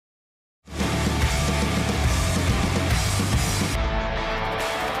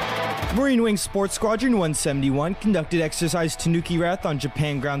Marine Wing Support Squadron 171 conducted exercise Tanuki Wrath on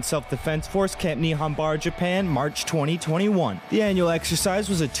Japan Ground Self-Defense Force, Camp Nihonbara, Japan, March 2021. The annual exercise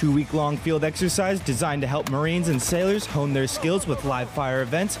was a 2-week-long field exercise designed to help Marines and sailors hone their skills with live fire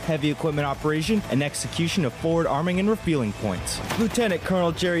events, heavy equipment operation, and execution of forward arming and refueling points. Lieutenant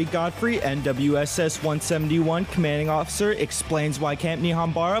Colonel Jerry Godfrey, MWSS 171 commanding officer, explains why Camp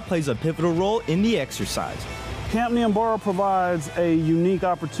Nihonbara plays a pivotal role in the exercise. Camp Nihonbara provides a unique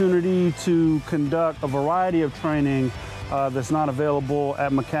opportunity to conduct a variety of training that's not available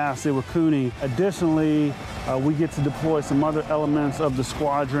at Lance Iwakuni. Additionally, we get to deploy some other elements of the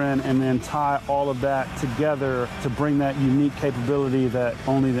squadron and then tie all of that together to bring that unique capability that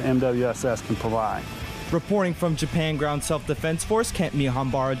only the MWSS can provide. Reporting from Japan Ground Self-Defense Force, Camp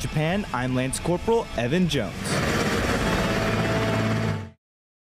Nihonbara, Japan, I'm Lance Corporal Evan Jones.